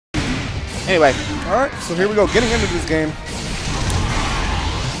Anyway. All right, so here we go. Getting into this game.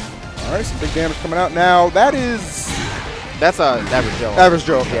 All right, some big damage coming out. Now, that's Average Joe. Average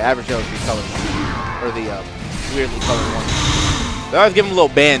Joe. Yeah, Average Joe is the colored one. Or the weirdly colored one. They always give him a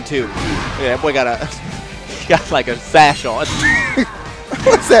little band, too. Yeah, that boy got like a sash on.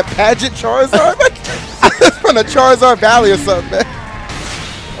 What's that, Pageant Charizard? That's from the Charizard Valley or something, man.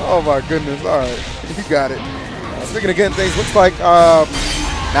 Oh, my goodness. All right, you got it. Speaking of getting things, looks like...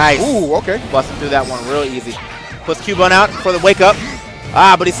 nice. Ooh, okay. Busting through that one real easy. Puts Cubone out for the wake up.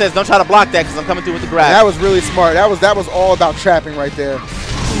 Ah, but he says, don't try to block that because I'm coming through with the grab. And that was really smart. That was all about trapping right there.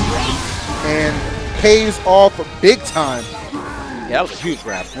 And pays off big time. Yeah, that was a huge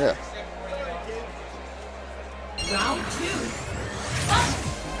grab. Yeah. Round 2.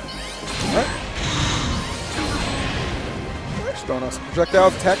 All right. Just throwing out some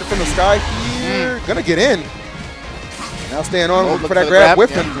projectiles, attacking from the sky here. Gonna get in. Now staying on for that grab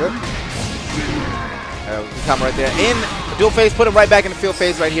with him. Yeah. Come right there. In dual phase, put him right back in the field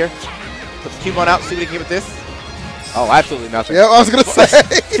phase right here. Put the Cubone out, see what he can get with this. Oh, absolutely nothing. Yeah, I was gonna say.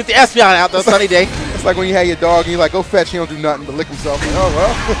 Get the Espeon out, though, sunny day. It's like when you had your dog and you like, go fetch, he don't do nothing but lick himself. Like, oh,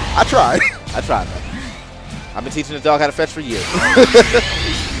 well, I tried. I tried, man. I've been teaching the dog how to fetch for years.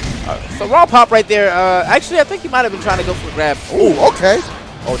 So raw pop right there. Actually, I think he might have been trying to go for a grab. Oh, okay.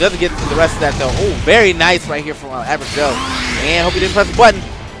 Oh, doesn't get to the rest of that, though. Oh, very nice right here from Average Joe. And hope he didn't press the button.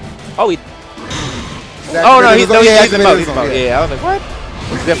 Oh, he... Oh, no, he's in mode. Yeah, I was like, what?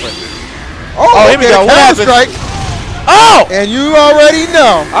 It's different. Oh, here we go. What happened? Strike. Oh! And you already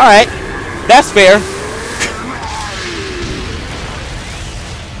know. All right. That's fair.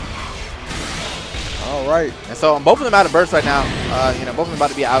 All right. And so both of them out of burst right now. Both of them about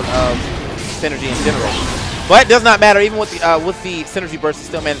to be out of synergy in general. But it does not matter. Even with the synergy burst, he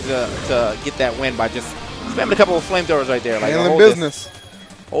still managed to get that win by just spamming a couple of flamethrowers right there. Like, handling business.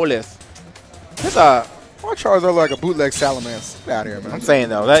 Hold this. This why Charizard like a bootleg Salamence? Get out of here, man. I'm saying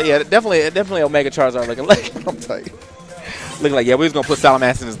though, definitely Omega Charizard looking like. I'm telling you. Looking like, yeah, we was gonna put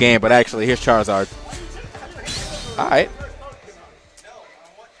Salamence in this game, but actually here's Charizard. All right.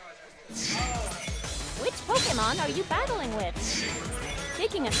 Which Pokemon are you battling with?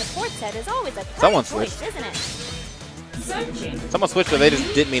 Taking a support set is always a Someone choice, switched. isn't it? Searching. Someone switched, but they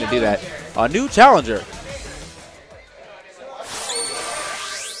just didn't mean to do that. A new challenger.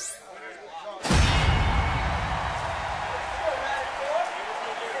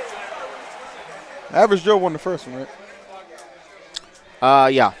 Average Joe won the first one, right?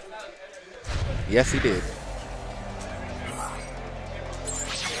 Yeah. Yes, he did.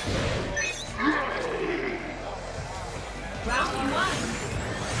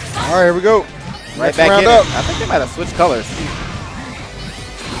 All right, here we go. Right Next back round in. up. I think they might have switched colors.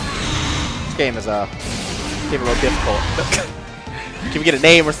 This game is a little difficult. Can we get a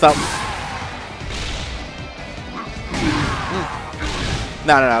name or something?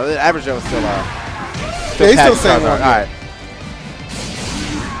 No. The Average Joe is still Yeah, he's still saying one. All right.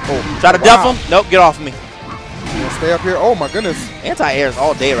 Oh, try to duff him. Nope, get off of me. Stay up here. Oh my goodness. Anti-airs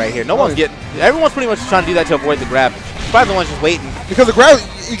all day right here. Everyone's pretty much trying to do that to avoid the grab. Probably the one's just waiting. Because the grab,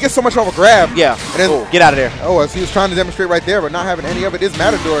 you get so much off a grab. Yeah. And then, get out of there. Oh, as he was trying to demonstrate right there, but not having any of it is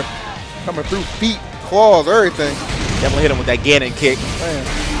Matador coming through feet, claws, everything. Definitely hit him with that Ganon kick. Man.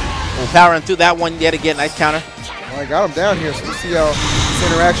 Powering through that one yet again. Nice counter. Well, I got him down here, so we'll see how this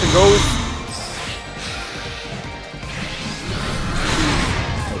interaction goes.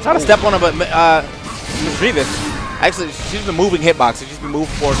 Try to step on him, but Revis. Actually, she's been moving hitboxes. She's been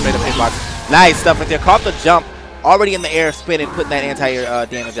moving forward straight up hitbox. Nice stuff right there. Caught the jump. Already in the air, spinning, putting that anti-air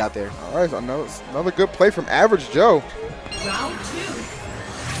damage out there. All right, another good play from Average Joe. Round 2.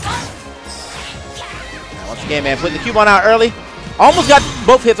 Now, once again, man, putting the Cubone out early. Almost got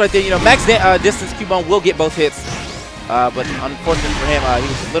both hits right there. You know, max distance Cubone will get both hits. But unfortunately for him, he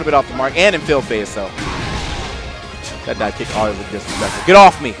was a little bit off the mark and in field phase, so. That dive kick always looked disrespectful. Get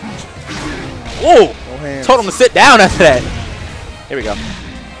off me. Whoa. No Told him to sit down after that. Here we go.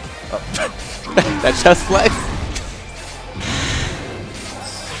 Oh. That chest flex.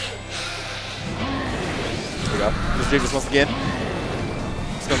 Here we go. This Revis once again.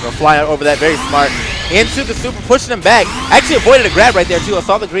 Just going to go flying over that. Very smart. Into the super, pushing him back. Actually avoided a grab right there, too. I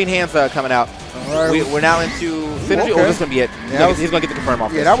saw the green hands coming out. All right. We're now into synergy. Okay. Oh, this is going to be it. Yeah, he's going to get the confirm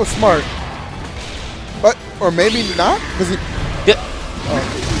off. Yeah, that was smart. But, or maybe not, because he...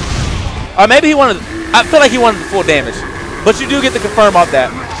 Or maybe he wanted... I feel like he wanted the full damage. But you do get the confirm off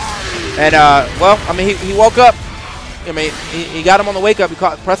that. And, well, I mean, he woke up. I mean, he got him on the wake up. He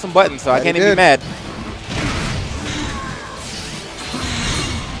pressed some buttons, so I can't even be mad.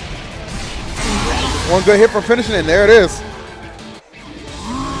 One good hit from finishing, and there it is.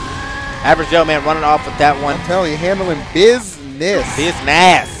 Average Joe, man, running off with that one. I'm telling you, handling business.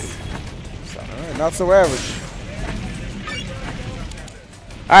 Business. All right, not so average.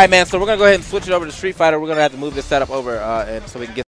 All right, man, so we're going to go ahead and switch it over to Street Fighter. We're going to have to move this setup over and so we can get